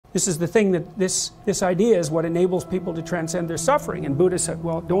This is the thing that this idea is what enables people to transcend their suffering. And Buddha said,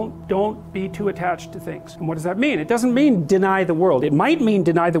 well, don't be too attached to things. And what does that mean? It doesn't mean deny the world. It might mean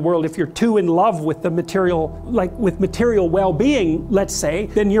deny the world if you're too in love with the material, like with material well-being, let's say,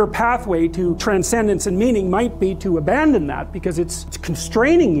 then your pathway to transcendence and meaning might be to abandon that because it's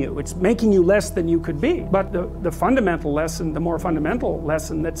constraining you. It's making you less than you could be. But the fundamental lesson, the more fundamental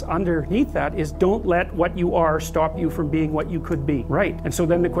lesson that's underneath that is don't let what you are stop you from being what you could be. Right. And so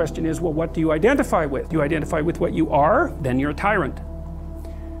then the question is, well, what do you identify with? Do you identify with what you are? Then you're a tyrant.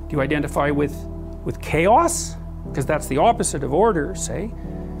 Do you identify with chaos? Because that's the opposite of order, say.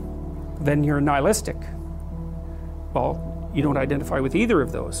 Then you're nihilistic. Well, you don't identify with either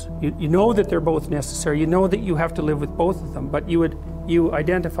of those. You know that they're both necessary. You know that you have to live with both of them, but you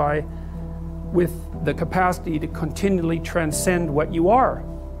identify with the capacity to continually transcend what you are.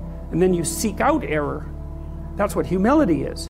 And then you seek out error. That's what humility is.